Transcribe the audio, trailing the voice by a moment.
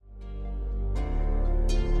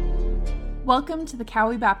Welcome to the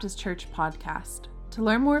Cowie Baptist Church podcast. To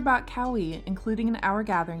learn more about Cowie, including in our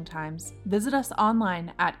gathering times, visit us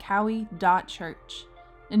online at cowie.church.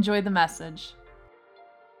 Enjoy the message.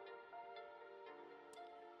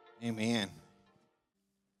 Amen.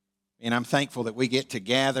 And I'm thankful that we get to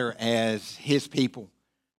gather as His people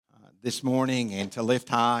this morning and to lift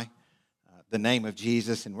high the name of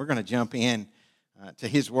Jesus. And we're going to jump in to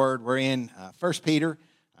His Word. We're in 1 Peter.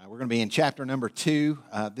 We're going to be in chapter number 2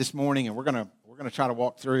 this morning, and we're going to try to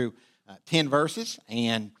walk through 10 verses.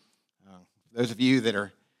 And those of you that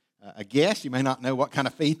are a guest, you may not know what kind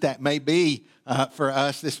of feat that may be for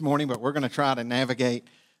us this morning, but we're going to try to navigate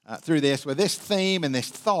through this with this theme and this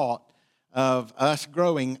thought of us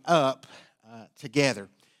growing up together.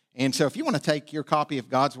 And so, if you want to take your copy of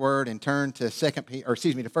God's Word and turn to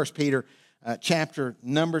 1 Peter chapter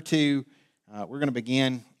number 2, we're going to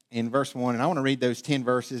begin in verse 1, and I want to read those 10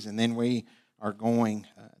 verses, and then we are going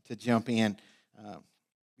to jump in.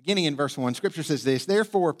 Beginning in verse 1, Scripture says this: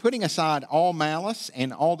 "Therefore, putting aside all malice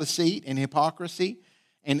and all deceit and hypocrisy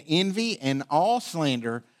and envy and all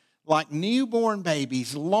slander, like newborn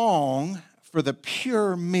babies, long for the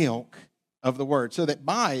pure milk of the word, so that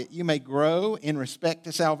by it you may grow in respect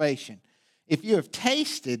to salvation, if you have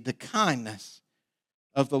tasted the kindness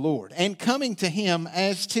of the Lord, and coming to Him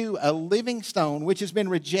as to a living stone, which has been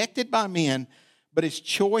rejected by men, but is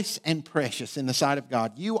choice and precious in the sight of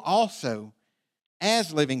God. You also,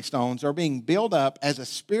 as living stones, are being built up as a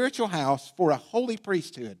spiritual house for a holy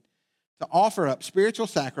priesthood, to offer up spiritual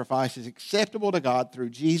sacrifices acceptable to God through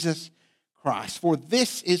Jesus Christ. For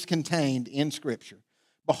this is contained in Scripture.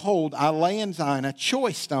 Behold, I lay in Zion a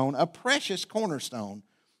choice stone, a precious cornerstone,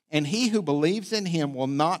 and he who believes in Him will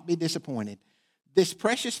not be disappointed. This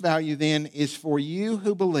precious value then is for you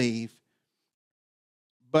who believe,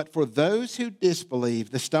 but for those who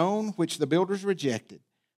disbelieve, the stone which the builders rejected,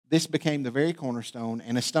 this became the very cornerstone,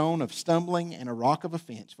 and a stone of stumbling and a rock of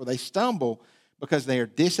offense. For they stumble because they are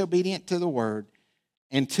disobedient to the word,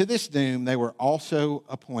 and to this doom they were also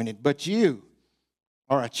appointed. But you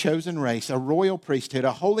are a chosen race, a royal priesthood,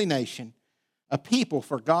 a holy nation, a people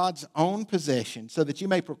for God's own possession, so that you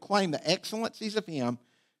may proclaim the excellencies of Him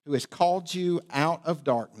who has called you out of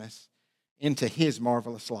darkness into His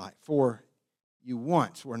marvelous light. For you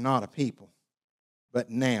once were not a people, but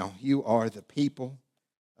now you are the people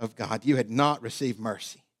of God. You had not received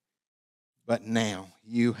mercy, but now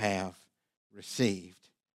you have received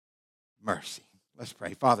mercy." Let's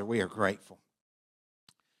pray. Father, we are grateful.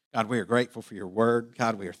 God, we are grateful for your word.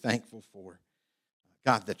 God, we are thankful for,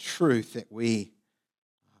 God, the truth that we,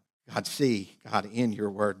 God, see, God, in your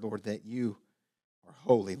word, Lord, that you are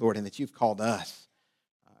holy, Lord, and that you've called us,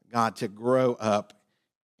 God, to grow up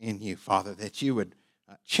in you, Father, that you would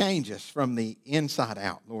change us from the inside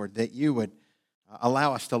out, Lord, that you would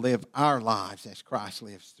allow us to live our lives as Christ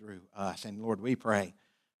lives through us. And Lord, we pray,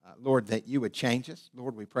 Lord, that you would change us.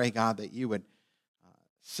 Lord, we pray, God, that you would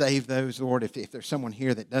save those, Lord. If there's someone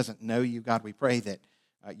here that doesn't know you, God, we pray that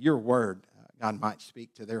your word, God, might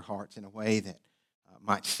speak to their hearts in a way that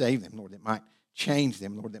might save them, Lord, that might change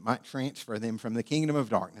them, Lord, that might transfer them from the kingdom of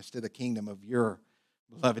darkness to the kingdom of your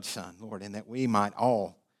beloved Son, Lord, and that we might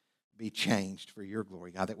all be changed for your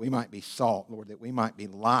glory, God, that we might be salt, Lord, that we might be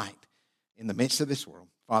light in the midst of this world.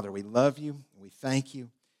 Father, we love you, and we thank you,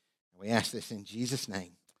 and we ask this in Jesus'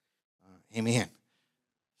 name. Amen.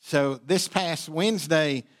 So this past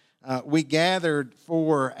Wednesday, we gathered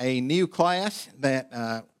for a new class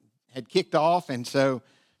that had kicked off, and so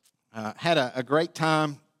had a great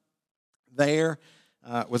time there.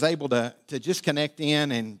 Was able to just connect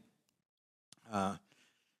in and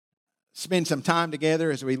spend some time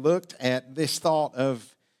together as we looked at this thought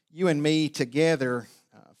of you and me together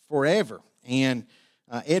forever. And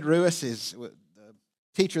Ed Ruiz is the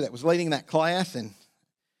teacher that was leading that class, and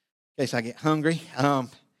in case I get hungry,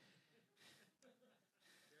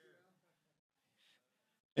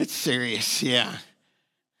 it's serious, yeah.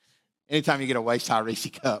 Anytime you get a waist high Reese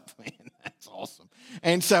cup, man, that's awesome.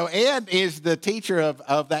 And so Ed is the teacher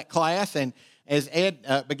of that class, and as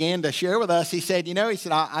Ed began to share with us, he said,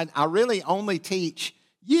 I really only teach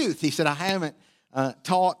youth. He said, I haven't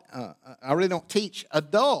taught, I really don't teach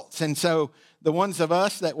adults. And so the ones of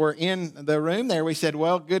us that were in the room there, we said,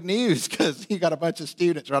 well, good news, because you got a bunch of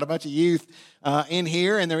students, right, a bunch of youth in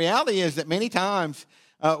here. And the reality is that many times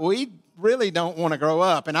we really don't want to grow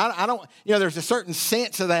up. And I don't, there's a certain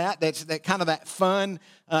sense of that's that kind of that fun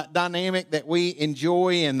dynamic that we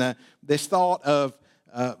enjoy, and this thought of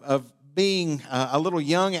being a little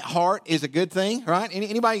young at heart is a good thing, right?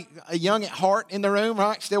 Anybody young at heart in the room,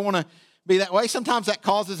 right? Still want to be that way? Sometimes that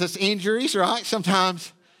causes us injuries, right?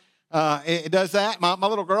 Sometimes it does that. My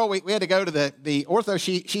little girl, we had to go to the ortho.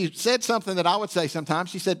 She said something that I would say sometimes.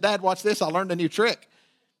 She said, "Dad, watch this. I learned a new trick."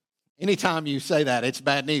 Anytime you say that, it's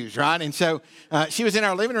bad news, right? And so she was in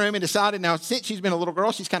our living room and decided, now since she's been a little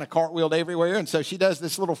girl, she's kind of cartwheeled everywhere. And so she does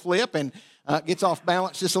this little flip and gets off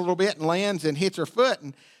balance just a little bit and lands and hits her foot.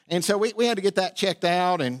 And so we had to get that checked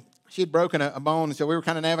out, and she had broken a bone. And so we were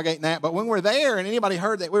kind of navigating that. But when we're there and anybody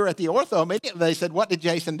heard that we were at the ortho, immediately they said, "What did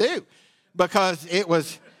Jason do?" Because it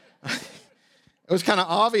was kind of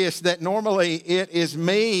obvious that normally it is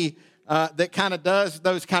me that kind of does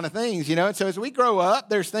those kind of things, you know. And so as we grow up,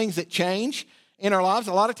 there's things that change in our lives.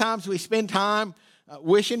 A lot of times we spend time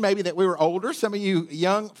wishing maybe that we were older. Some of you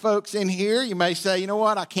young folks in here, you may say, "You know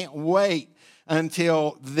what, I can't wait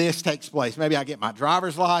until this takes place. Maybe I get my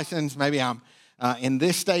driver's license. Maybe I'm in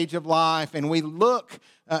this stage of life." And we look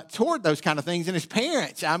toward those kind of things. And as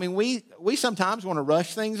parents, I mean, we sometimes want to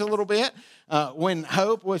rush things a little bit. When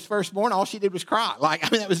Hope was first born, all she did was cry.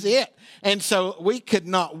 That was it. And so we could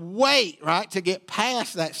not wait, right, to get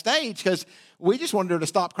past that stage because we just wanted her to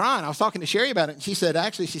stop crying. I was talking to Sherry about it, and she said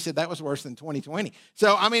that was worse than 2020.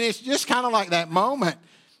 So, I mean, it's just kind of like that moment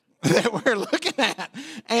that we're looking at.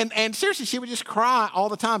 And seriously, she would just cry all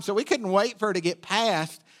the time. So we couldn't wait for her to get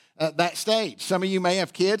past that stage. Some of you may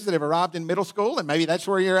have kids that have arrived in middle school, and maybe that's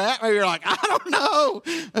where you're at. Maybe you're like, "I don't know.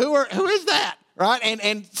 Who is that?" Right?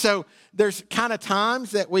 And so there's kind of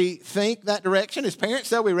times that we think that direction. As parents,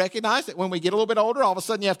 though, we recognize that when we get a little bit older, all of a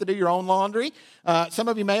sudden you have to do your own laundry. Some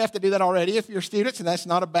of you may have to do that already if you're students, and that's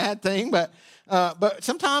not a bad thing. But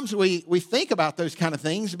sometimes we think about those kind of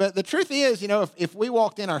things. But the truth is, you know, if we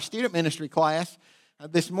walked in our student ministry class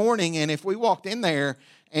this morning, and if we walked in there,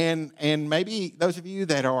 and maybe those of you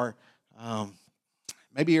that are,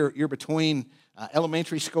 maybe you're between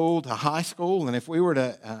elementary school to high school, and if we were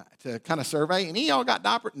to kind of survey, any of y'all got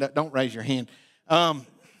diapers? No, don't raise your hand. But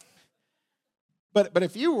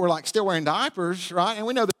if you were like still wearing diapers, right? And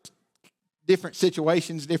we know there's different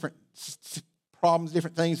situations, different problems,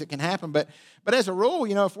 different things that can happen. But as a rule,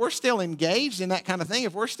 you know, if we're still engaged in that kind of thing,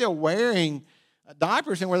 if we're still wearing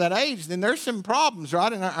diapers and we're that age, then there's some problems,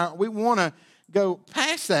 right? And we want to go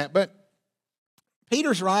past that. But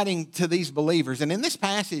Peter's writing to these believers, and in this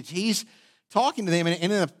passage, he's talking to them, and in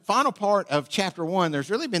the final part of chapter 1, there's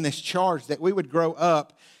really been this charge that we would grow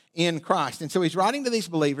up in Christ. And so he's writing to these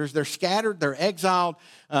believers. They're scattered, they're exiled,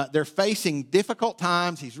 they're facing difficult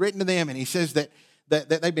times. He's written to them, and he says that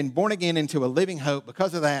they've been born again into a living hope.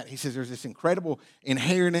 Because of that, he says there's this incredible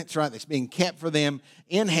inheritance, right, that's being kept for them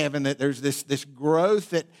in heaven, that there's this growth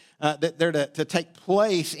that they're to take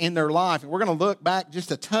place in their life. And we're going to look back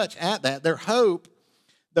just a touch at that. Their hope,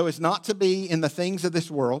 though, is not to be in the things of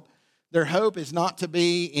this world. Their hope is not to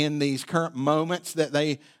be in these current moments that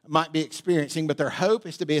they might be experiencing, but their hope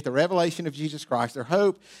is to be at the revelation of Jesus Christ. Their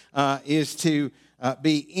hope is to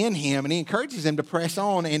be in Him, and he encourages them to press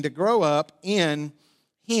on and to grow up in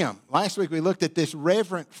Him. Last week we looked at this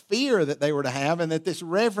reverent fear that they were to have, and that this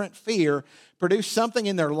reverent fear produced something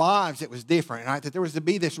in their lives that was different, right? That there was to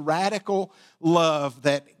be this radical love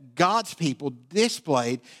that God's people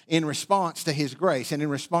displayed in response to His grace and in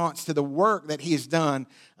response to the work that He has done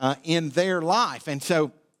in their life. And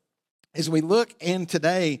so as we look in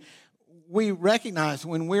today, we recognize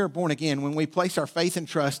when we're born again, when we place our faith and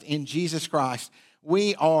trust in Jesus Christ,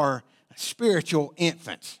 we are spiritual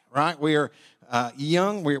infants, right? We are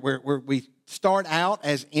young. We start out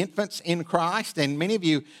as infants in Christ, and many of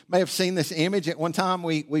you may have seen this image at one time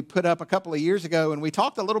we put up a couple of years ago, and we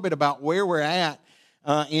talked a little bit about where we're at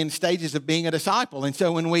in stages of being a disciple. And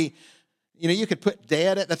so when we, you know, you could put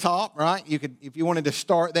dead at the top, right? You could, if you wanted to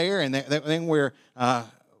start there, and then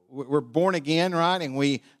we're born again, right? And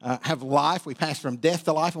we have life. We pass from death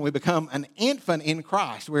to life, and we become an infant in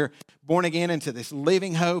Christ. We're born again into this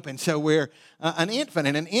living hope, and so we're an infant.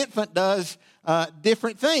 And an infant does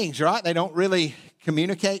different things, right? They don't really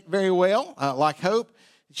communicate very well. Like Hope,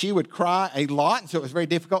 she would cry a lot, and so it was very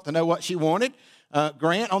difficult to know what she wanted.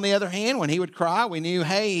 Grant, on the other hand, when he would cry, we knew,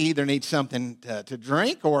 hey, he either needs something to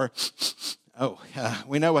drink or,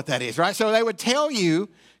 we know what that is, right? So they would tell you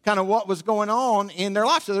kind of what was going on in their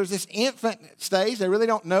life. So there's this infant stage. They really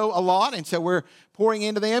don't know a lot, and so we're pouring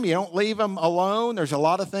into them. You don't leave them alone. There's a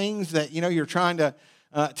lot of things that, you know, you're trying to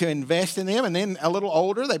invest in them. And then a little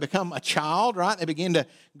older, they become a child, right? They begin to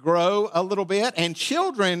grow a little bit. And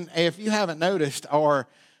children, if you haven't noticed, are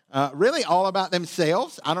really all about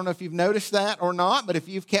themselves. I don't know if you've noticed that or not, but if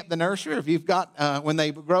you've kept the nursery, or if you've got, when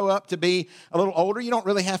they grow up to be a little older, you don't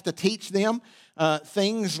really have to teach them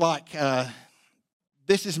things like,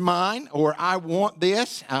 this is mine, or I want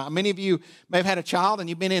this. Many of you may have had a child and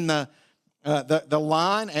you've been in the the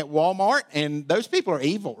line at Walmart, and those people are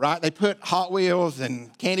evil, right? They put Hot Wheels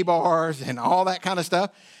and candy bars and all that kind of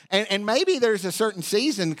stuff. And maybe there's a certain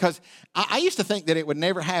season, because I used to think that it would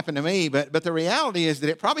never happen to me, but the reality is that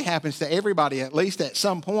it probably happens to everybody at least at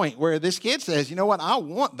some point, where this kid says, you know what, I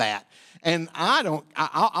want that. And I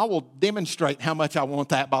will demonstrate how much I want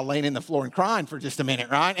that by laying in the floor and crying for just a minute,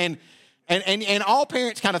 right? And all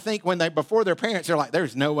parents kind of think before they're parents, they're like,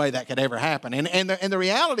 there's no way that could ever happen. And the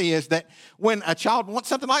reality is that when a child wants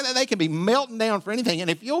something like that, they can be melting down for anything. And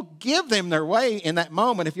if you'll give them their way in that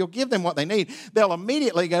moment, if you'll give them what they need, they'll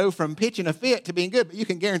immediately go from pitching a fit to being good. But you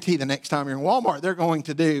can guarantee the next time you're in Walmart, they're going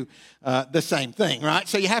to do the same thing, right?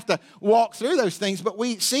 So you have to walk through those things. But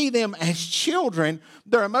we see them as children.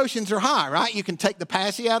 Their emotions are high, right? You can take the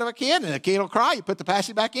passy out of a kid, and the kid will cry. You put the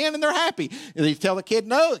passy back in, and they're happy. And you tell the kid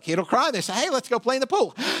no, the kid will cry. They say, hey, let's go play in the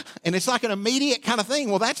pool. And it's like an immediate kind of thing.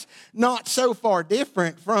 Well, that's not so far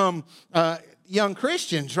different from young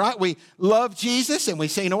Christians, right? We love Jesus, and we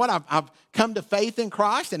say, you know what, I've come to faith in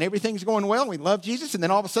Christ, and everything's going well, and we love Jesus, and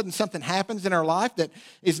then all of a sudden something happens in our life that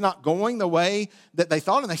is not going the way that they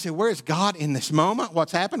thought, and they say, where is God in this moment?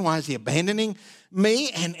 What's happened? Why is he abandoning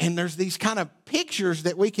me? And there's these kind of pictures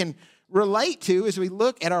that we can relate to as we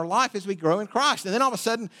look at our life as we grow in Christ. And then all of a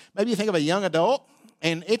sudden, maybe you think of a young adult,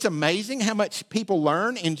 and it's amazing how much people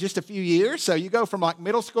learn in just a few years. So you go from like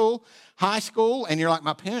middle school, high school, and you're like,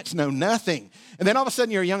 my parents know nothing. And then all of a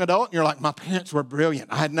sudden you're a young adult, and you're like, my parents were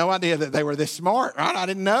brilliant. I had no idea that they were this smart, right? I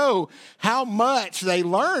didn't know how much they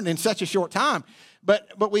learned in such a short time.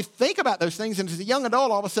 But we think about those things, and as a young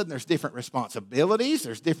adult, all of a sudden there's different responsibilities.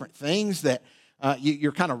 There's different things that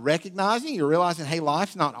you're kind of recognizing. You're realizing, hey,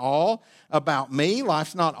 life's not all about me.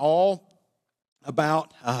 Life's not all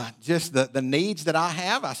about just the needs that I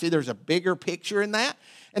have. I see there's a bigger picture in that.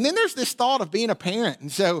 And then there's this thought of being a parent.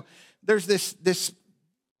 And so there's this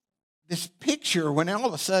picture when all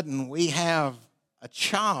of a sudden we have a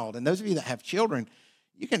child. And those of you that have children,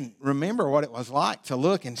 you can remember what it was like to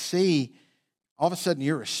look and see all of a sudden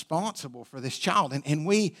you're responsible for this child. And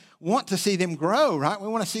we want to see them grow, right? We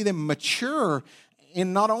want to see them mature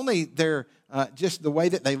in not only their just the way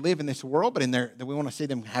that they live in this world, but that we want to see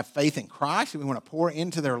them have faith in Christ, and we want to pour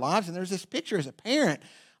into their lives. And there's this picture as a parent,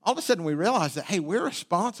 all of a sudden we realize that, hey, we're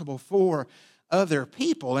responsible for other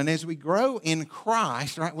people. And as we grow in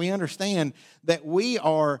Christ, right, we understand that we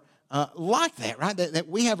are like that, right? That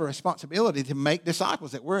we have a responsibility to make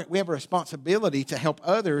disciples, that we have a responsibility to help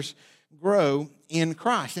others grow in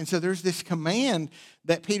Christ. And so there's this command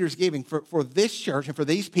that Peter's giving for this church and for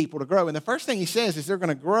these people to grow. And the first thing he says is they're going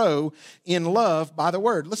to grow in love by the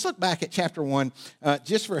word. Let's look back at chapter 1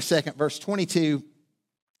 just for a second, verse 22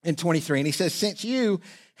 and 23. And he says, since you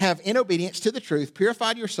have, in obedience to the truth,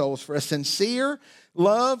 purified your souls for a sincere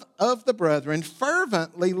love of the brethren,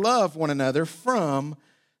 fervently love one another from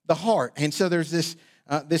the heart. And so there's this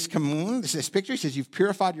command, this picture. He says, you've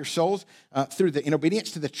purified your souls in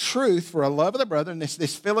obedience to the truth for a love of the brethren,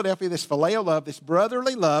 this Philadelphia, this phileo love, this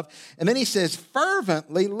brotherly love. And then he says,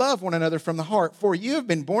 fervently love one another from the heart, for you have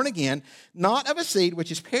been born again, not of a seed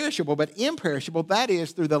which is perishable, but imperishable, that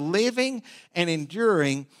is, through the living and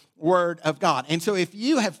enduring Word of God. And so if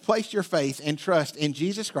you have placed your faith and trust in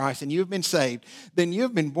Jesus Christ and you've been saved, then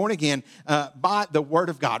you've been born again by the Word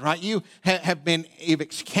of God, right? You've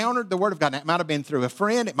encountered the Word of God. Now, it might have been through a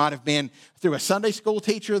friend. It might have been through a Sunday school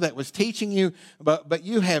teacher that was teaching you, but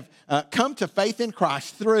you have come to faith in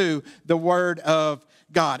Christ through the Word of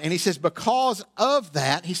God. And he says, because of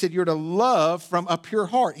that, he said, you're to love from a pure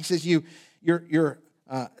heart. He says, your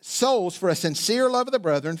souls for a sincere love of the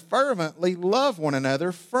brethren, fervently love one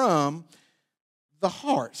another from the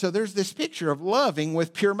heart. So there's this picture of loving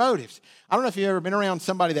with pure motives. I don't know if you've ever been around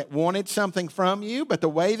somebody that wanted something from you, but the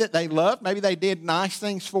way that they loved, maybe they did nice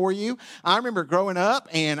things for you. I remember growing up,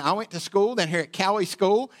 and I went to school down here at Cowie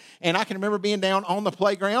School, and I can remember being down on the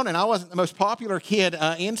playground, and I wasn't the most popular kid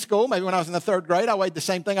in school. Maybe when I was in the third grade, I weighed the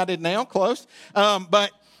same thing I did now, close.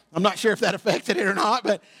 But I'm not sure if that affected it or not,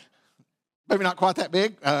 but maybe not quite that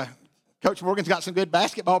big. Coach Morgan's got some good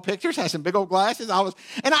basketball pictures, has some big old glasses. I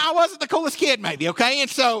wasn't the coolest kid, maybe, okay? And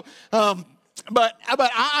so, but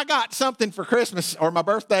I got something for Christmas or my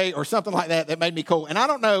birthday or something like that made me cool. And I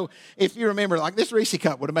don't know if you remember, like this Reese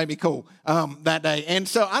cup would have made me cool that day. And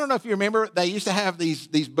so I don't know if you remember, they used to have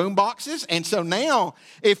these boom boxes. And so now,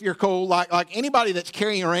 if you're cool, like anybody that's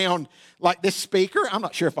carrying around like this speaker, I'm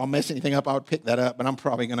not sure if I'll mess anything up. I would pick that up, but I'm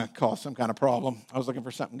probably going to cause some kind of problem. I was looking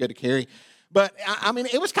for something good to carry. But, I mean,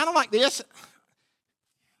 it was kind of like this.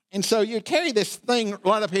 And so you carry this thing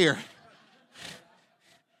right up here.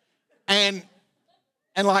 And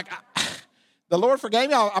like, the Lord forgave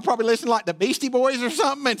me. I probably listened like the Beastie Boys or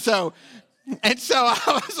something. And so And so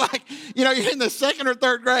I was like, you're in the second or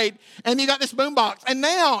third grade, and you got this boombox. And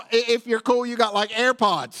now, if you're cool, you got like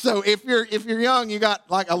AirPods. So if you're young, you got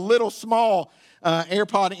like a little small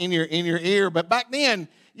AirPod in your ear. But back then,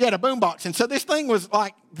 you had a boombox. And so this thing was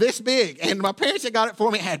like this big. And my parents had got it for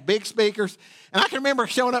me. It had big speakers. And I can remember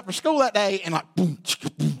showing up for school that day and like, boom,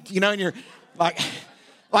 boom, and you're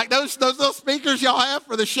like those little speakers y'all have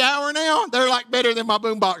for the shower now, they're like better than my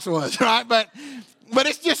boombox was, right? But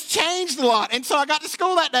it's just changed a lot. And so I got to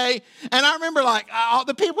school that day, and I remember like all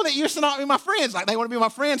the people that used to not be my friends, like they want to be my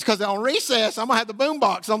friends because on recess I'm gonna have the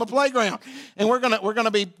boombox on the playground, and we're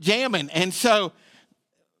gonna be jamming. And so,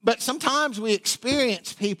 but sometimes we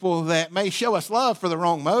experience people that may show us love for the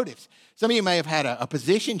wrong motives. Some of you may have had a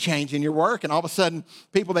position change in your work, and all of a sudden,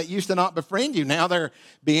 people that used to not befriend you, now they're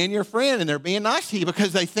being your friend and they're being nice to you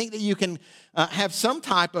because they think that you can have some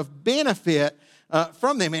type of benefit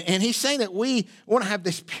from them. And he's saying that we want to have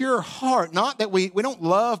this pure heart, not that we don't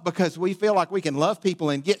love because we feel like we can love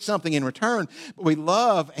people and get something in return, but we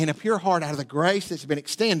love in a pure heart out of the grace that's been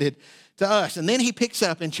extended to us. And then he picks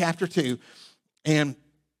up in chapter 2, and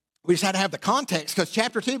we just had to have the context because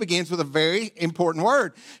chapter 2 begins with a very important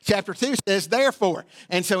word. Chapter 2 says, therefore.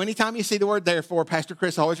 And so anytime you see the word therefore, Pastor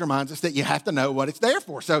Chris always reminds us that you have to know what it's there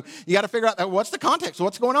for. So you got to figure out what's the context,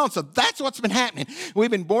 what's going on. So that's what's been happening.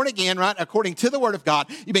 We've been born again, right, according to the word of God.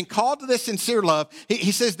 You've been called to this sincere love.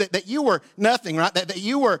 He says that you were nothing, right, that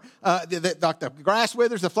you were, like the grass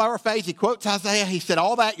withers, the flower fades. He quotes Isaiah. He said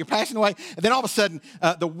all that, you're passing away. And then all of a sudden,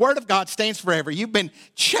 the word of God stands forever. You've been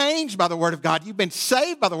changed by the word of God. You've been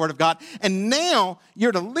saved by the word of God, and now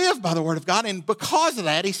you're to live by the word of God. And because of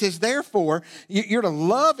that, he says, therefore, you're to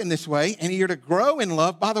love in this way, and you're to grow in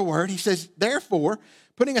love by the word. He says, therefore,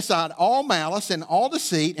 putting aside all malice and all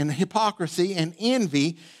deceit and hypocrisy and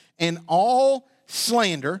envy and all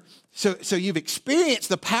slander. So you've experienced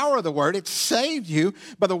the power of the word. It's saved you.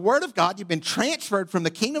 By the word of God, you've been transferred from the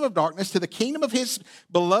kingdom of darkness to the kingdom of his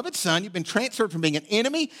beloved son. You've been transferred from being an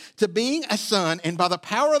enemy to being a son. And by the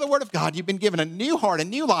power of the word of God, you've been given a new heart, a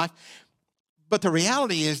new life. But the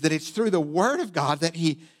reality is that it's through the word of God that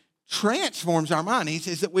he transforms our mind. He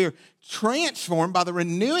says that we're transformed by the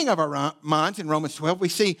renewing of our minds. In Romans 12, we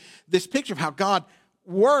see this picture of how God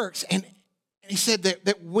works. And he said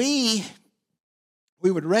that we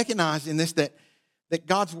would recognize in this that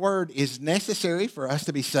God's word is necessary for us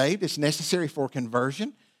to be saved. It's necessary for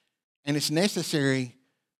conversion, and it's necessary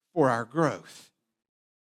for our growth.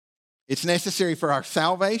 It's necessary for our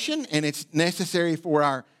salvation, and it's necessary for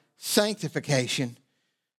our sanctification.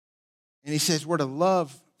 And he says we're to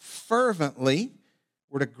love fervently.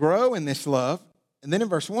 We're to grow in this love. And then in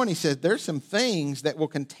verse 1, he says there's some things that will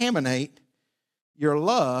contaminate your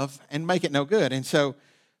love and make it no good. And so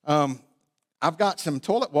I've got some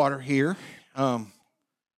toilet water here. Don't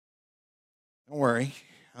worry.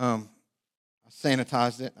 I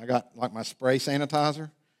sanitized it. I got like my spray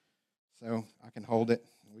sanitizer, so I can hold it.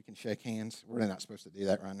 We can shake hands. We're really not supposed to do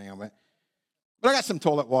that right now, but I got some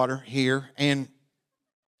toilet water here, and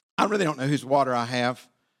I really don't know whose water I have,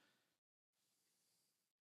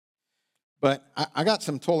 but I got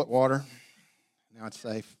some toilet water. Now it's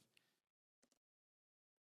safe.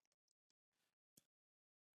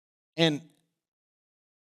 And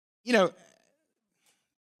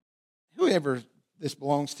whoever this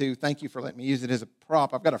belongs to, thank you for letting me use it as a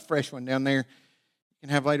prop. I've got a fresh one down there you can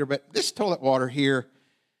have later. But this toilet water here,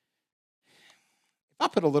 if I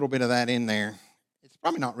put a little bit of that in there, it's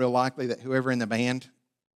probably not real likely that whoever in the band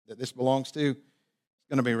that this belongs to is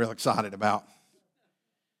going to be real excited about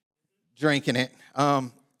drinking it.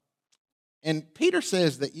 And Peter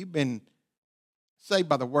says that you've been saved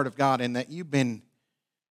by the word of God and that you've been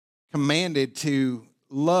commanded to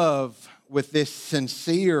love with this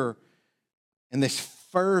sincere and this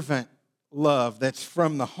fervent love that's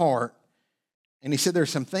from the heart. And he said there's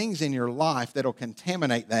some things in your life that'll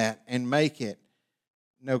contaminate that and make it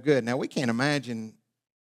no good. Now, we can't imagine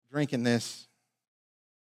drinking this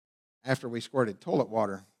after we squirted toilet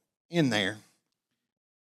water in there.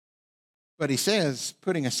 But he says,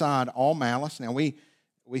 putting aside all malice. Now, we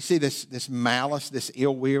see this malice, this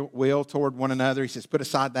ill will toward one another. He says, put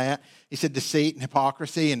aside that. He said deceit and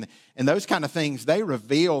hypocrisy and those kind of things, they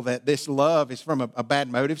reveal that this love is from a bad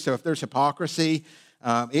motive. So if there's hypocrisy,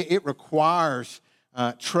 it requires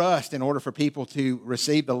trust in order for people to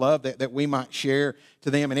receive the love that we might share to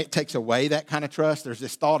them, and it takes away that kind of trust. There's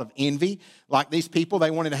this thought of envy. Like these people, they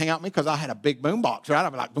wanted to hang out with me because I had a big boombox, right? I'd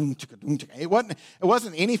be like, boom, chicka, boom, chicka. It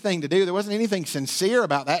wasn't anything to do. There wasn't anything sincere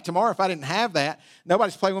about that. Tomorrow, if I didn't have that,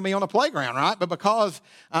 nobody's playing with me on the playground, right? But because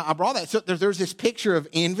I brought that, so there's this picture of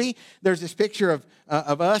envy. There's this picture of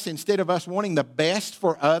us, instead of us wanting the best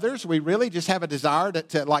for others, we really just have a desire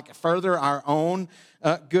to like further our own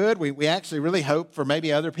good. We actually really hope for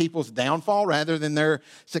maybe other people's downfall rather than their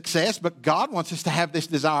success. But God wants us to have this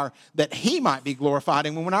desire that He might be glorified.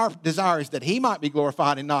 And when our desire is that He might be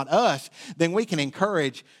glorified and not us, then we can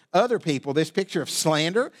encourage other people. This picture of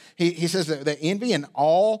slander, he says that envy and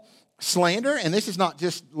all slander, and this is not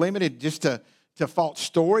just limited just to false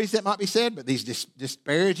stories that might be said, but these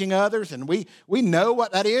disparaging others. And we know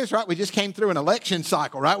what that is, right? We just came through an election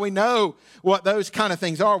cycle, right? We know what those kind of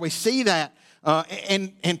things are. We see that.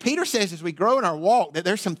 And Peter says as we grow in our walk that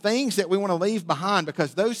there's some things that we want to leave behind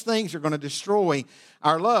because those things are going to destroy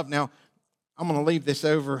our love. Now, I'm going to leave this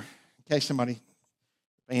over in case the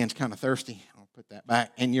band's kind of thirsty. I'll put that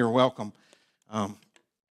back, and you're welcome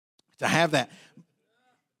to have that.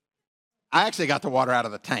 I actually got the water out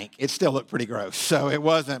of the tank. It still looked pretty gross, so it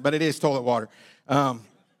wasn't, but it is toilet water. But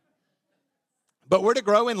we're to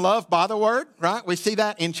grow in love by the Word, right? We see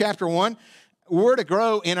that in chapter 1. We're to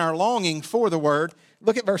grow in our longing for the Word.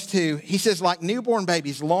 Look at verse 2. He says, like newborn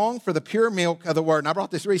babies, long for the pure milk of the Word. And I brought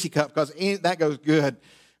this Reese cup because that goes good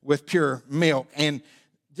with pure milk. And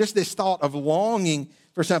just this thought of longing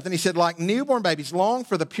for something. He said, like newborn babies, long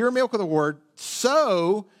for the pure milk of the Word,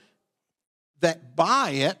 so that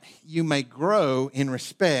by it you may grow in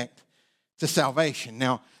respect to salvation.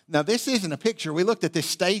 Now, this isn't a picture. We looked at the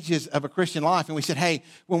stages of a Christian life and we said, hey,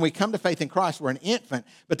 when we come to faith in Christ, we're an infant.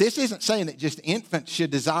 But this isn't saying that just infants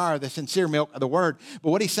should desire the sincere milk of the Word. But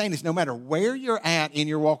what he's saying is no matter where you're at in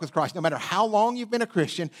your walk with Christ, no matter how long you've been a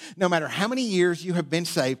Christian, no matter how many years you have been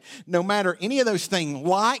saved, no matter any of those things,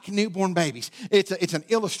 like newborn babies, it's an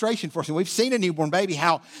illustration for us. And we've seen a newborn baby,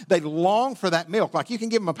 how they long for that milk. Like you can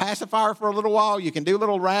give them a pacifier for a little while, you can do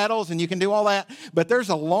little rattles, and you can do all that. But there's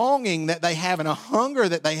a longing that they have and a hunger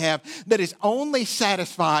that they have that is only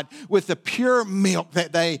satisfied with the pure milk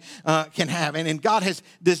that they can have. And God has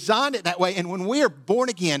designed it that way. And when we are born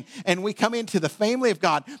again and we come into the family of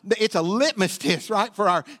God, it's a litmus test, right, for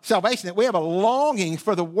our salvation, that we have a longing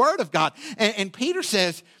for the Word of God. And Peter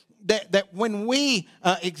says that when we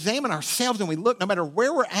examine ourselves and we look, no matter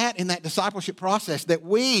where we're at in that discipleship process, that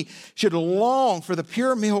we should long for the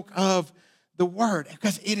pure milk of the Word,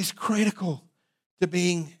 because it is critical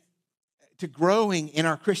to growing in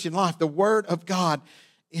our Christian life. The Word of God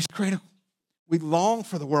is critical. We long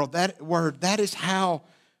for the Word. That is how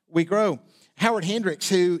we grow. Howard Hendricks,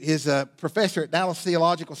 who is a professor at Dallas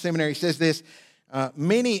Theological Seminary, says this,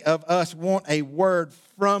 many of us want a word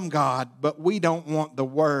from God, but we don't want the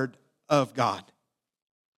Word of God.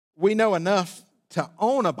 We know enough to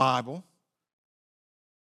own a Bible.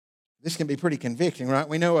 This can be pretty convicting, right?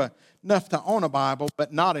 We know enough to own a Bible,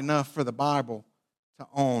 but not enough for the Bible to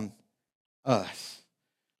own us.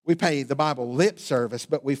 We pay the Bible lip service,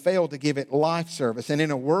 but we fail to give it life service. And in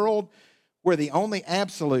a world where the only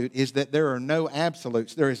absolute is that there are no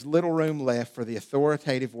absolutes, there is little room left for the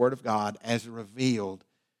authoritative Word of God as revealed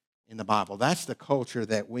in the Bible. That's the culture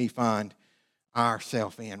that we find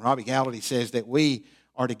ourselves in. Robbie Gallaty says that we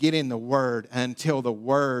are to get in the Word until the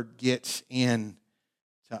Word gets in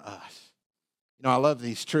to us. You know, I love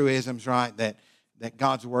these truisms, right, that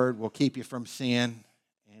God's Word will keep you from sin,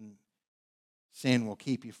 and sin will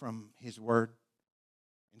keep you from His Word.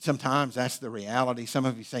 And sometimes that's the reality. Some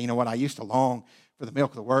of you say, you know what, I used to long for the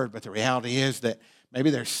milk of the Word, but the reality is that maybe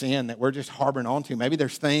there's sin that we're just harboring onto. Maybe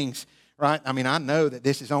there's things, right? I mean, I know that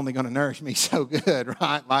this is only going to nourish me so good,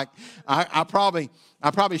 right? Like, I probably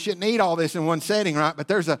shouldn't eat all this in one setting, right? But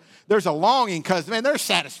there's a longing because, man, there's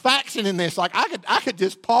satisfaction in this. Like, I could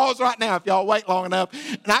just pause right now if y'all wait long enough,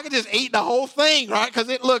 and I could just eat the whole thing, right? Because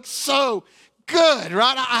it looks so good,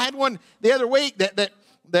 right? I had one the other week that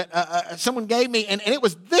someone gave me, and it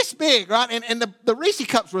was this big, right? And the Reese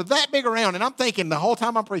cups were that big around, and I'm thinking the whole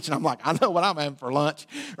time I'm preaching, I'm like, I know what I'm having for lunch,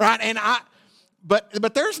 right? And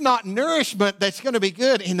but there's not nourishment that's going to be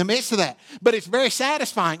good in the midst of that. But it's very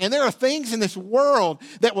satisfying. And there are things in this world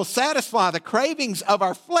that will satisfy the cravings of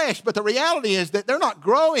our flesh, but the reality is that they're not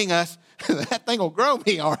growing us. That thing will grow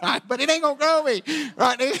me, all right, but it ain't going to grow me,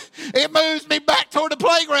 right? It moves me back toward the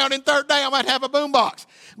playground, and third day I might have a boombox.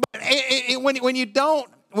 But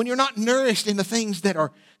when you're not nourished in the things that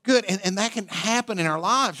are good, and that can happen in our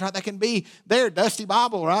lives, right? That can be there. Dusty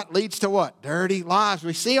Bible, right, leads to what? Dirty lives.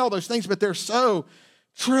 We see all those things, but they're so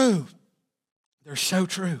true. They're so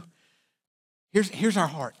true. here's our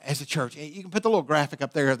heart as a church. You can put the little graphic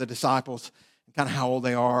up there of the disciples, kind of how old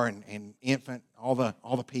they are and infant, all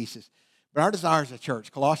the pieces. But our desire as a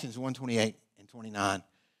church, Colossians 1:28 and 29,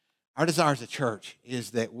 our desire as a church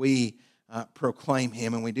is that we proclaim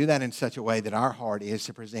him, and we do that in such a way that our heart is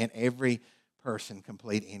to present every person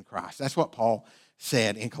complete in Christ. That's what Paul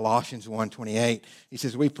said in Colossians 1:28. He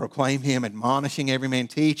says, we proclaim him, admonishing every man,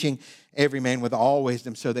 teaching every man with all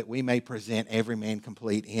wisdom, so that we may present every man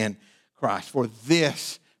complete in Christ. For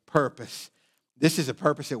this purpose, this is a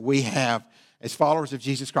purpose that we have as followers of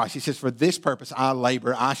Jesus Christ. He says, for this purpose I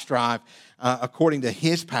labor, I strive, according to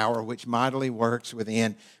his power, which mightily works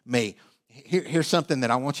within me. Here's something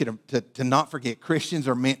that I want you to not forget. Christians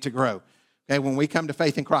are meant to grow. Okay, when we come to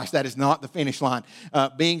faith in Christ, that is not the finish line.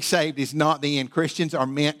 Being saved is not the end. Christians are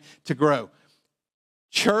meant to grow.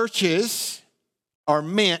 Churches are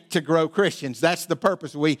meant to grow Christians. That's the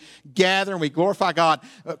purpose. We gather and we glorify God.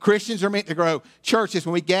 Christians are meant to grow. Churches,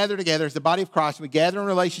 when we gather together as the body of Christ, we gather in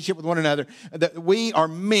relationship with one another, that we are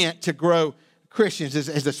meant to grow Christians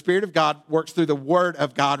as the Spirit of God works through the Word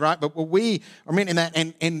of God, right? But we are meant in that,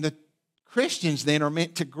 and the Christians then are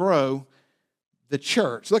meant to grow the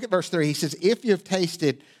church. Look at verse 3. He says, if you have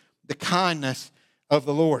tasted the kindness of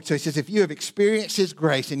the Lord. So he says, if you have experienced his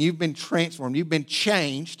grace and you've been transformed, you've been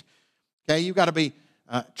changed, okay, you've got to be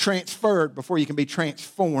transferred before you can be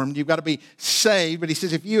transformed. You've got to be saved. But he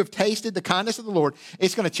says, if you have tasted the kindness of the Lord,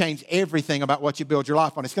 it's going to change everything about what you build your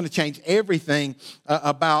life on. It's going to change everything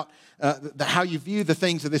about how you view the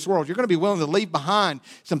things of this world. You're going to be willing to leave behind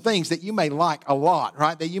some things that you may like a lot,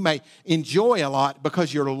 right? That you may enjoy a lot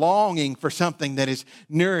because you're longing for something that is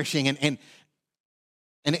nourishing. And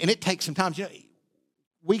it takes some time. You know,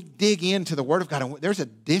 we dig into the Word of God, and there's a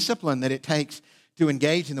discipline that it takes to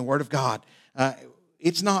engage in the Word of God.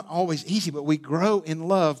 It's not always easy, but we grow in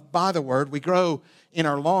love by the Word. We grow in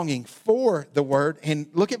our longing for the Word. And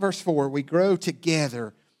look at verse 4. We grow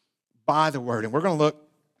together by the Word. And we're going to look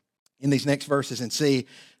in these next verses and see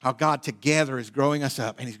how God together is growing us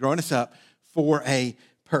up. And he's growing us up for a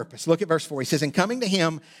purpose. Look at verse 4. He says, and coming to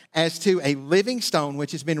him as to a living stone,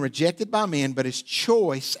 which has been rejected by men, but is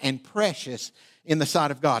choice and precious in the sight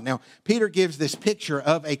of God. Now, Peter gives this picture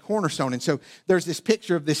of a cornerstone. And so there's this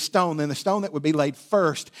picture of this stone, and the stone that would be laid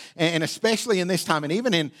first. And especially in this time, and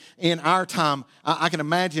even in our time, I can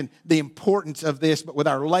imagine the importance of this, but with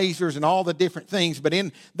our lasers and all the different things. But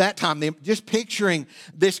in that time, just picturing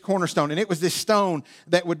this cornerstone, and it was this stone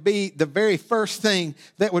that would be the very first thing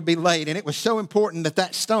that would be laid. And it was so important that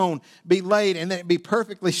that stone be laid and that it be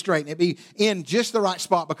perfectly straight and it be in just the right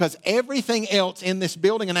spot, because everything else in this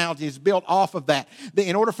building analogy is built off of that.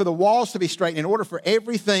 In order for the walls to be straight, in order for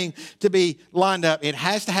everything to be lined up, it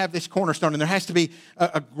has to have this cornerstone, and there has to be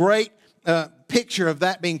a great picture of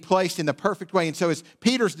that being placed in the perfect way. And so as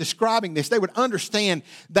Peter's describing this, they would understand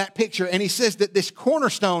that picture. And he says that this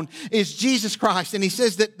cornerstone is Jesus Christ. And he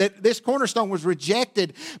says that this cornerstone was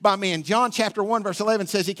rejected by men. John chapter 1 verse 11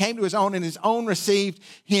 says he came to his own and his own received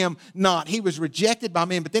him not. He was rejected by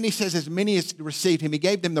men. But then he says as many as received him, he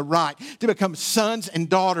gave them the right to become sons and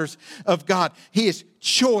daughters of God. He is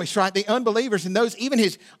choice, right? The unbelievers and those, even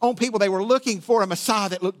his own people, they were looking for a Messiah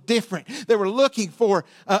that looked different. They were looking for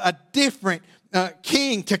a different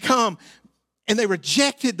king to come, and they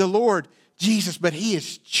rejected the Lord Jesus, but he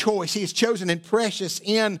is choice. He is chosen and precious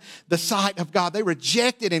in the sight of God. They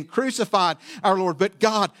rejected and crucified our Lord, but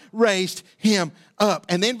God raised him up.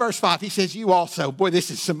 And then verse 5, he says, you also, boy, this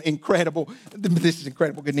is incredible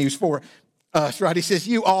good news for us, right? He says,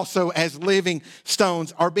 you also as living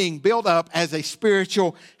stones are being built up as a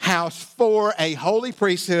spiritual house for a holy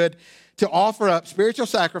priesthood, to offer up spiritual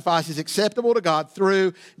sacrifices acceptable to God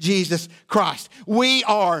through Jesus Christ. We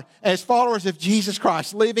are, as followers of Jesus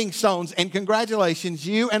Christ, living stones, and congratulations,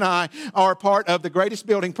 you and I are part of the greatest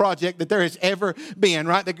building project that there has ever been,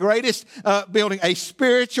 right? The greatest building, a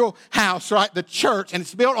spiritual house, right? The church, and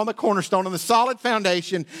it's built on the cornerstone, on the solid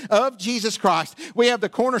foundation of Jesus Christ. We have the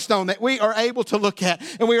cornerstone that we are able to look at,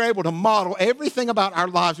 and we are able to model everything about our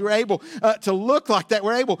lives. We're able to look like that.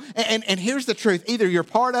 We're able, and here's the truth, either you're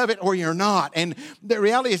part of it or you're not. And the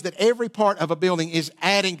reality is that every part of a building is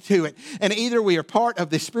adding to it. And either we are part of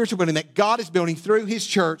this spiritual building that God is building through his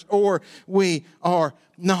church, or we are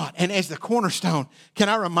not. And as the cornerstone, can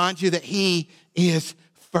I remind you that he is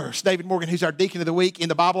first. David Morgan, who's our Deacon of the Week in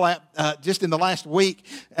the Bible app, just in the last week,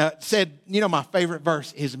 said, my favorite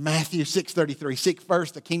verse is Matthew 6:33. Seek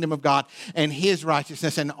first the kingdom of God and his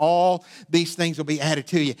righteousness, and all these things will be added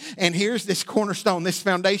to you. And here's this cornerstone, this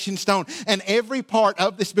foundation stone, and every part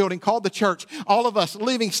of this building called the church, all of us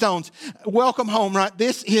living stones, welcome home, right?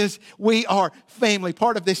 We are family,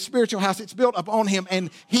 part of this spiritual house. It's built upon him, and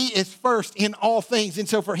he is first in all things. And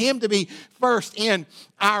so for him to be first in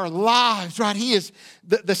our lives, right? He is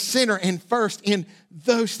the center and first in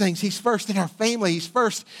those things. He's first in our family. He's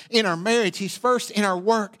first in our marriage. He's first in our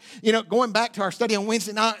work. Going back to our study on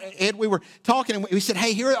Wednesday night, Ed, we were talking and we said,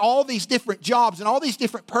 hey, here are all these different jobs and all these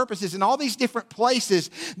different purposes and all these different places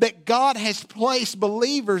that God has placed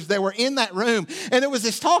believers that were in that room. And there was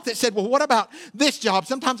this talk that said, well, what about this job?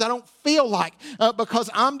 Sometimes I don't feel like because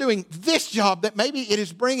I'm doing this job that maybe it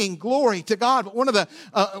is bringing glory to God. But one of the,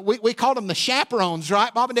 we called them the chaperones,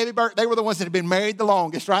 right? Bob and Debbie Burke, they were the ones that had been married the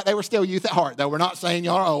longest, right? They were still youth at heart, though. We're not saying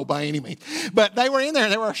y'all are old by any means. But they were in there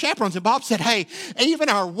and they were our chaperones. And Bob said, hey, even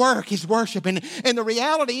our work is worship. And the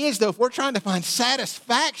reality is, though, if we're trying to find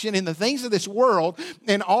satisfaction in the things of this world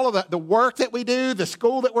and all of the work that we do, the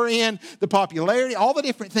school that we're in, the popularity, all the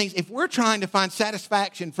different things, if we're trying to find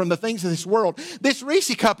satisfaction from the things of this world, this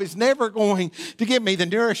Reese cup is never going to give me the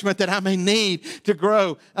nourishment that I may need to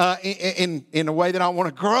grow in a way that I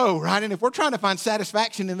want to grow, right? And if we're trying to find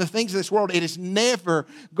satisfaction in the things of this world, it is never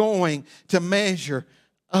going to measure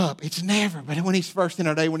up. It's never. But when he's first in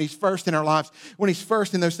our day, when he's first in our lives, when he's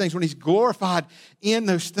first in those things, when he's glorified in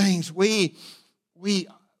those things, we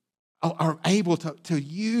are able to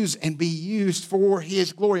use and be used for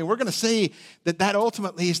his glory. And we're going to see that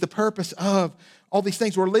ultimately is the purpose of all these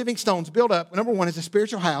things. We're living stones built up. Number one is a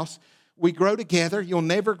spiritual house. We grow together. You'll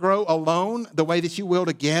never grow alone the way that you will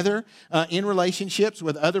together in relationships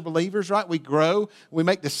with other believers, right? We grow. We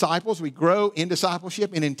make disciples. We grow in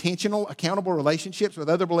discipleship in intentional, accountable relationships with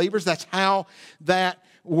other believers. That's how that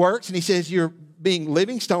works. And he says you're being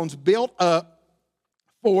living stones built up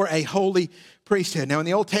for a holy priesthood. Now, in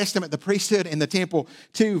the Old Testament, the priesthood and the temple,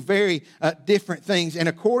 two very different things. And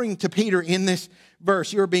according to Peter in this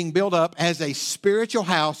verse, you're being built up as a spiritual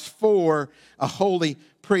house for a holy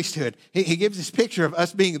priesthood. He gives this picture of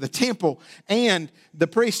us being the temple and the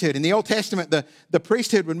priesthood. In the Old Testament, the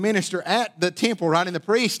priesthood would minister at the temple, right? And the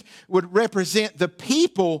priest would represent the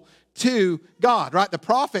people to God, right? The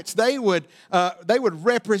prophets, they would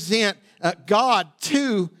represent God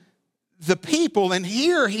to the people. And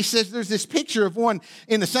here he says there's this picture of one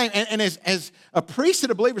in the same. And as a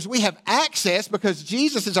priesthood of believers, we have access because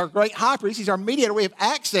Jesus is our great high priest. He's our mediator. We have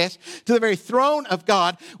access to the very throne of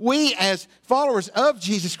God. We as followers of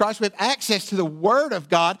Jesus Christ, we have access to the Word of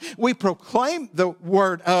God. We proclaim the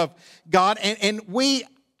Word of God. And we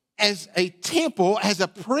as a temple, as a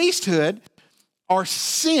priesthood, are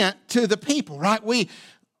sent to the people, right?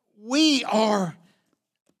 We are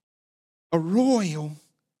a royal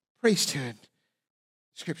priesthood.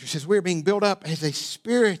 Scripture says we're being built up as a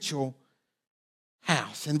spiritual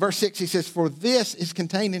house. In verse 6, he says, for this is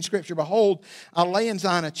contained in Scripture. Behold, I lay in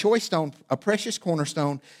Zion a choice stone, a precious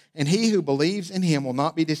cornerstone, and he who believes in him will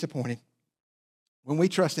not be disappointed. When we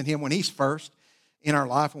trust in him, when he's first in our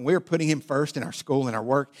life, when we're putting him first in our school, in our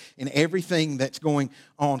work, in everything that's going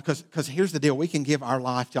on, because here's the deal, we can give our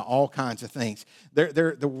life to all kinds of things.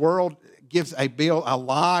 The world gives a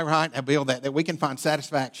lie, right? A bill that we can find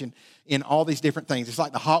satisfaction in all these different things. It's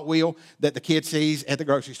like the Hot Wheel that the kid sees at the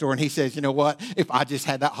grocery store, and he says, you know what? If I just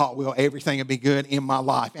had that Hot Wheel, everything would be good in my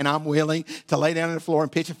life. And I'm willing to lay down on the floor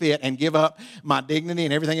and pitch a fit and give up my dignity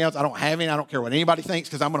and everything else. I don't have any. I don't care what anybody thinks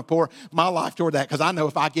because I'm going to pour my life toward that because I know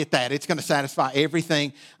if I get that, it's going to satisfy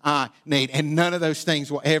everything I need. And none of those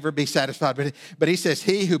things will ever be satisfied. But he says,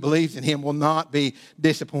 he who believes in him will not be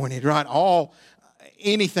disappointed, right?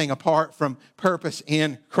 Anything apart from purpose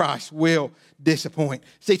in Christ will disappoint.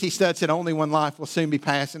 C.T. Studd said, only one life will soon be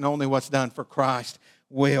passed, and only what's done for Christ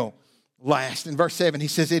will last. In verse 7, he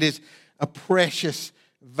says, it is a precious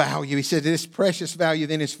value. He said, this precious value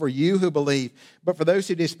then is for you who believe, but for those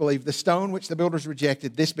who disbelieve, the stone which the builders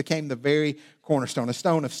rejected, this became the very cornerstone, a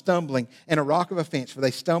stone of stumbling and a rock of offense, for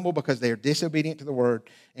they stumble because they are disobedient to the word,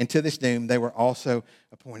 and to this doom they were also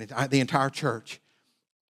appointed. The entire church,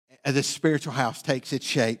 this spiritual house, takes its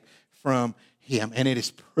shape from him, and it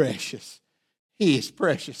is precious. He is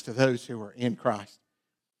precious to those who are in Christ.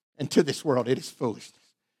 And to this world, it is foolishness.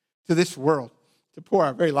 To this world, to pour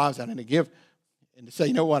our very lives out and to give and to say,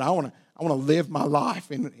 you know what, I want to live my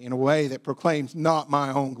life in a way that proclaims not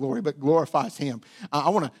my own glory, but glorifies him. I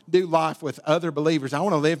want to do life with other believers. I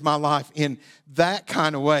want to live my life in that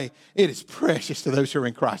kind of way. It is precious to those who are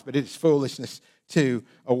in Christ, but it is foolishness to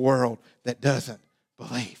a world that doesn't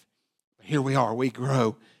believe. But here we are. We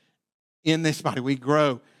grow in this body. We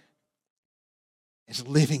grow as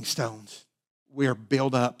living stones. We are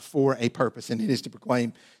built up for a purpose, and it is to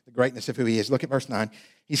proclaim the greatness of who He is. Look at verse 9.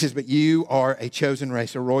 He says, but you are a chosen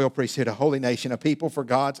race, a royal priesthood, a holy nation, a people for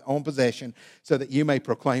God's own possession, so that you may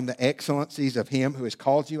proclaim the excellencies of Him who has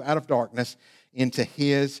called you out of darkness into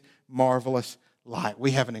His marvelous light.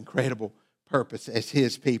 We have an incredible purpose as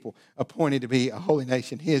His people, appointed to be a holy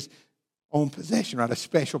nation, His own possession, right? A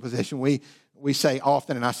special possession. We say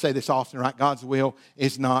often, and I say this often, right? God's will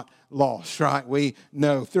is not lost, right? We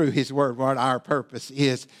know through His Word what our purpose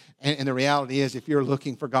is. And the reality is, if you're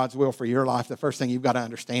looking for God's will for your life, the first thing you've got to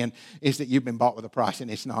understand is that you've been bought with a price,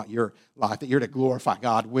 and it's not your life, that you're to glorify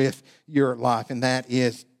God with your life, and that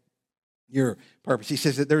is your purpose. He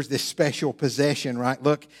says that there's this special possession, right?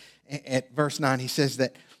 Look at verse 9. He says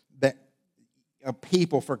that a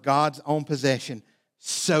people for God's own possession,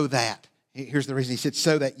 so that, here's the reason. He said,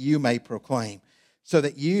 so that you may proclaim, so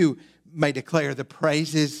that you may declare the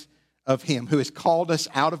praises of Him who has called us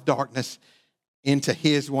out of darkness into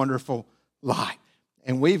His wonderful light.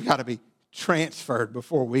 And we've got to be transferred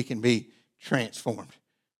before we can be transformed.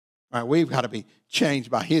 Right? We've got to be changed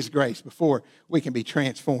by His grace before we can be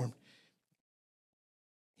transformed.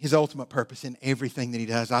 His ultimate purpose in everything that He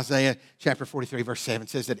does. Isaiah chapter 43 verse 7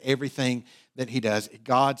 says that everything that He does,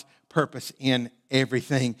 God's purpose in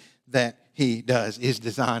everything that He does is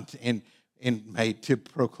designed and made to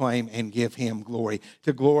proclaim and give Him glory,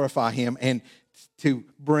 to glorify Him and to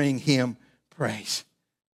bring Him praise.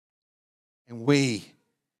 And we,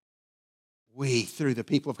 through the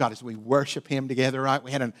people of God, as we worship Him together, right?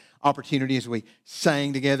 We had an opportunity as we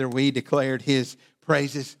sang together, we declared His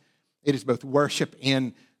praises. It is both worship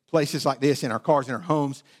in places like this, in our cars, in our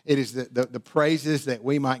homes. It is the praises that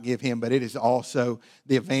we might give Him, but it is also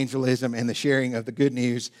the evangelism and the sharing of the good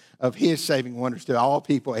news of His saving wonders to all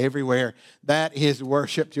people everywhere. That is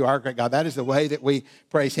worship to our great God. That is the way that we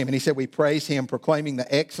praise Him. And He said we praise Him, proclaiming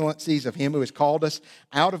the excellencies of Him who has called us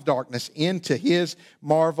out of darkness into His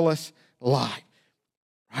marvelous light.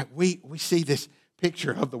 Right? We see this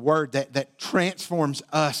picture of the Word that transforms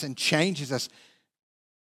us and changes us.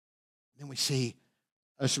 Then we see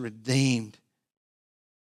us redeemed,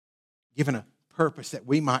 given a purpose that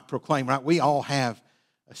we might proclaim, right? We all have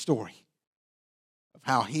a story of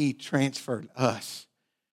how He transferred us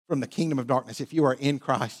from the kingdom of darkness. If you are in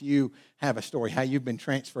Christ, you have a story, how you've been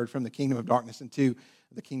transferred from the kingdom of darkness into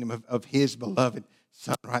the kingdom of His beloved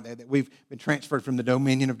Son, right? That we've been transferred from the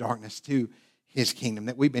dominion of darkness to His kingdom,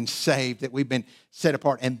 that we've been saved, that we've been set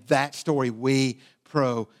apart, and that story we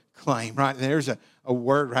proclaim, right? There's a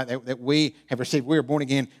word, right, that we have received. We are born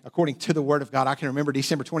again according to the Word of God. I can remember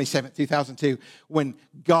December 27th, 2002, when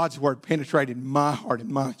God's Word penetrated my heart and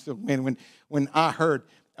mind. So, man, when I heard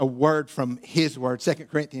a word from His Word, 2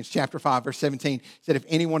 Corinthians chapter 5, verse 17, said, if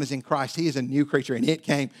anyone is in Christ, he is a new creature, and it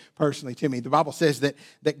came personally to me. The Bible says that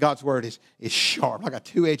God's Word is sharp, like a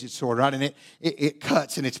two-edged sword, right, and it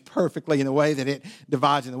cuts, and it's perfectly in the way that it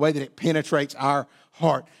divides, in the way that it penetrates our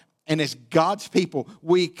heart. And as God's people,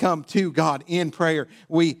 we come to God in prayer.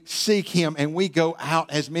 We seek Him and we go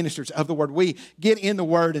out as ministers of the Word. We get in the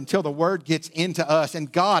Word until the Word gets into us. And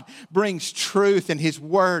God brings truth and His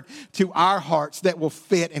Word to our hearts that will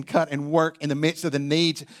fit and cut and work in the midst of the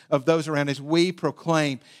needs of those around as we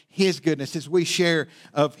proclaim His goodness, as we share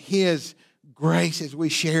of His grace, as we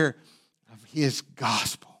share of His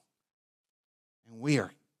gospel. And we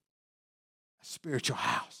are a spiritual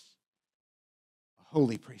house,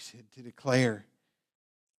 holy priesthood, to declare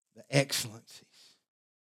the excellencies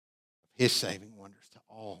of His saving wonders to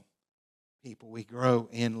all people. We grow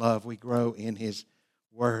in love, we grow in His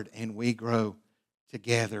Word, and we grow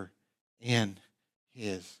together in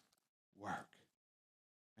His work.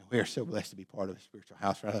 And we are so blessed to be part of a spiritual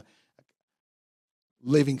house, right? A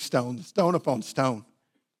living stone, stone upon stone.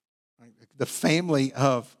 Right? The family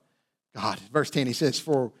of God. Verse 10, He says,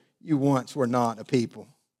 for you once were not a people,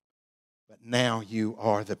 but now you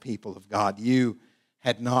are the people of God. You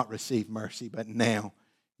had not received mercy, but now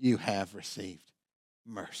you have received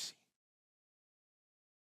mercy.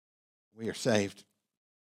 We are saved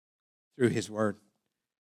through His Word,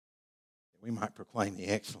 that we might proclaim the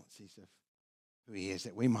excellencies of who He is,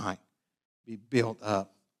 that we might be built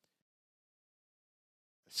up,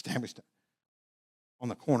 established on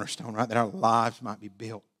the cornerstone, right? That our lives might be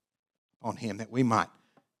built on Him, that we might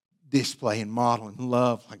display and model and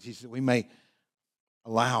love like Jesus, that we may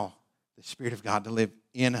allow the Spirit of God to live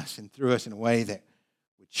in us and through us in a way that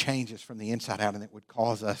would change us from the inside out and that would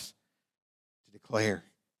cause us to declare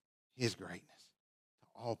His greatness to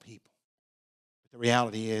all people. But the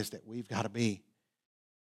reality is that we've got to be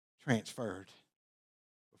transferred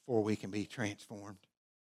before we can be transformed.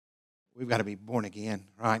 We've got to be born again,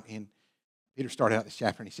 right? And Peter started out this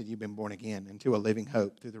chapter and he said, you've been born again into a living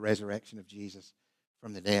hope through the resurrection of Jesus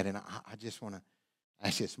from the dead. And I just want to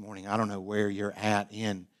ask you this morning, I don't know where you're at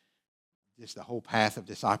in just the whole path of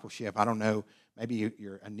discipleship. I don't know, maybe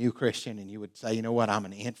you're a new Christian and you would say, you know what, I'm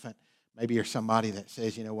an infant. Maybe you're somebody that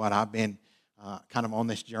says, you know what, I've been kind of on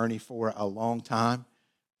this journey for a long time.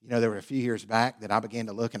 You know, there were a few years back that I began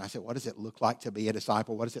to look and I said, what does it look like to be a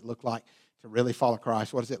disciple? What does it look like to really follow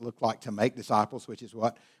Christ? What does it look like to make disciples, which is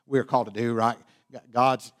what we're called to do, right?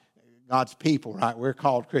 God's people, right? We're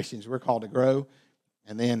called Christians. We're called to grow,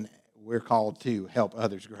 and then we're called to help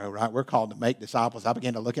others grow, right? We're called to make disciples. I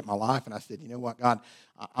began to look at my life and I said, you know what, God,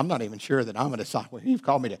 I'm not even sure that I'm a disciple. You've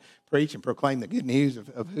called me to preach and proclaim the good news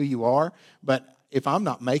of who you are, but if I'm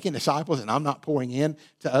not making disciples and I'm not pouring in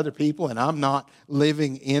to other people and I'm not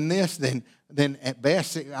living in this, then at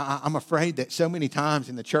best, I'm afraid that so many times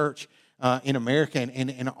in the church in America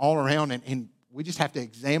and all around, and we just have to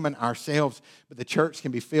examine ourselves, but the church can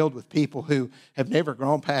be filled with people who have never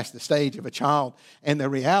grown past the stage of a child. And the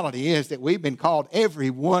reality is that we've been called, every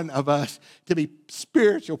one of us, to be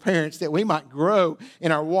spiritual parents, that we might grow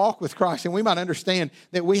in our walk with Christ and we might understand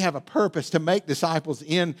that we have a purpose to make disciples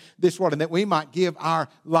in this world, and that we might give our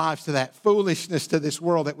lives to that foolishness to this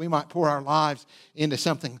world, that we might pour our lives into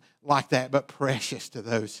something like that, but precious to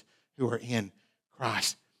those who are in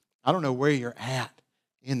Christ. I don't know where you're at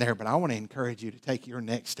in there, but I want to encourage you to take your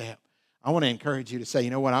next step. I want to encourage you to say,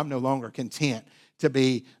 you know what, I'm no longer content to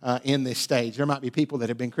be in this stage. There might be people that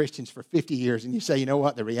have been Christians for 50 years, and you say, you know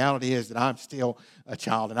what, the reality is that I'm still a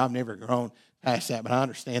child, and I've never grown past that, but I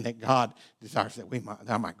understand that God desires that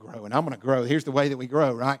I might grow, and I'm going to grow. Here's the way that we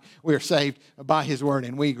grow, right? We are saved by His Word,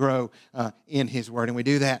 and we grow in His Word, and we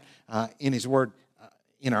do that in His Word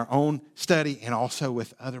in our own study and also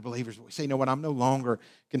with other believers. We say, you know what, I'm no longer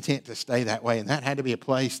content to stay that way. And that had to be a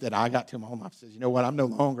place that I got to in my own life. Says, you know what, I'm no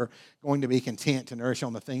longer going to be content to nourish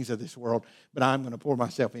on the things of this world, but I'm going to pour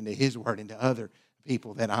myself into His Word, into other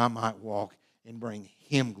people, that I might walk and bring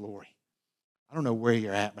Him glory. I don't know where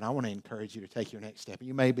you're at, but I want to encourage you to take your next step.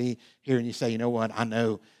 You may be here and you say, you know what, I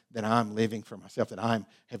know that I'm living for myself, that I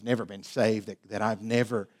have never been saved, that I've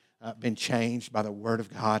never been changed by the Word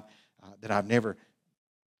of God, that I've never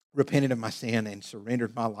repented of my sin and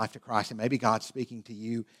surrendered my life to Christ. And maybe God's speaking to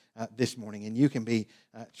you this morning, and you can be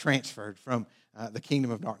transferred from the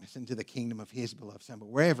kingdom of darkness into the kingdom of His beloved Son. But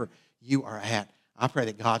wherever you are at, I pray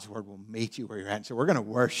that God's Word will meet you where you're at. And so we're going to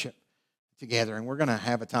worship together, and we're going to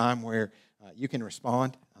have a time where you can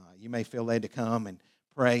respond. You may feel led to come and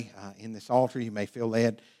pray in this altar. You may feel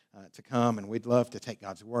led to come, and we'd love to take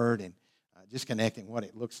God's Word and just connecting what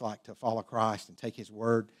it looks like to follow Christ and take His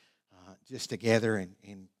Word just together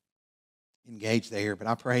and engage there. But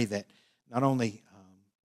I pray that not only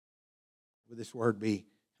will this word be,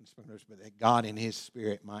 but that God in His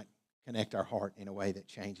Spirit might connect our heart in a way that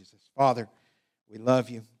changes us. Father, we love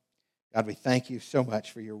You. God, we thank You so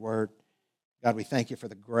much for Your word. God, we thank You for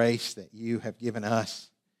the grace that You have given us.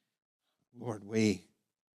 Lord, we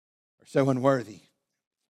are so unworthy.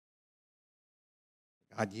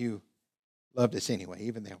 God, You loved us anyway,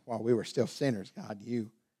 even while we were still sinners. God, You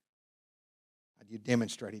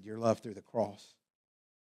demonstrated Your love through the cross.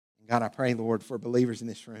 And God, I pray, Lord, for believers in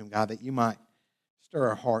this room, God, that You might stir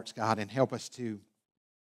our hearts, God, and help us to,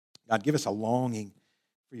 God, give us a longing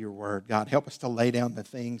for Your word. God, help us to lay down the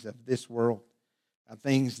things of this world, God,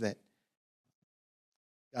 things that,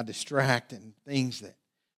 God, distract, and things that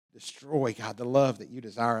destroy, God, the love that You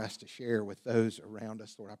desire us to share with those around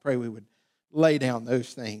us, Lord. I pray we would lay down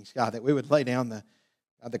those things, God, that we would lay down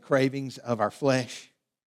the cravings of our flesh,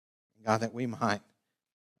 God, that we might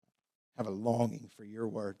have a longing for Your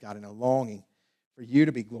word, God, and a longing for You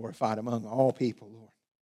to be glorified among all people, Lord,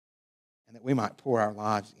 and that we might pour our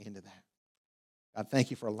lives into that. God, thank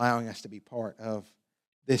You for allowing us to be part of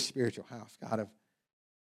this spiritual house, God, of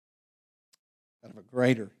a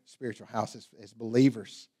greater spiritual house as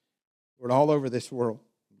believers, Lord, all over this world,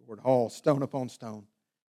 Lord, all stone upon stone,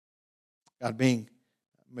 God, being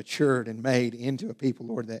matured and made into a people,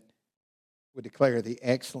 Lord, that would declare the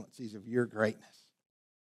excellencies of Your greatness.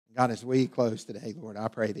 God, as we close today, Lord, I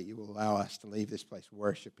pray that You will allow us to leave this place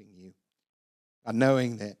worshiping You. God,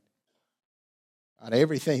 knowing that, God,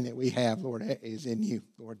 everything that we have, Lord, is in You.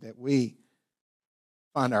 Lord, that we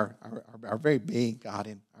find our very being, God,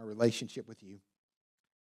 in our relationship with You.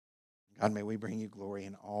 God, may we bring You glory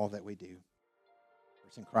in all that we do. For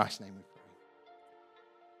it's in Christ's name we pray.